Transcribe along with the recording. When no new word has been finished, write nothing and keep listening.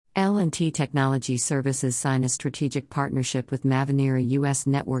L&T Technology Services sign a strategic partnership with Mavenir, a U.S.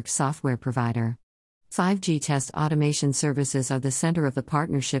 network software provider. 5G test automation services are the center of the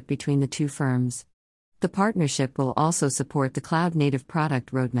partnership between the two firms. The partnership will also support the cloud-native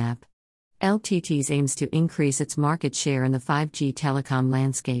product roadmap. LTT's aims to increase its market share in the 5G telecom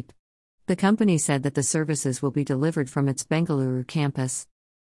landscape. The company said that the services will be delivered from its Bengaluru campus.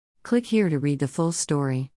 Click here to read the full story.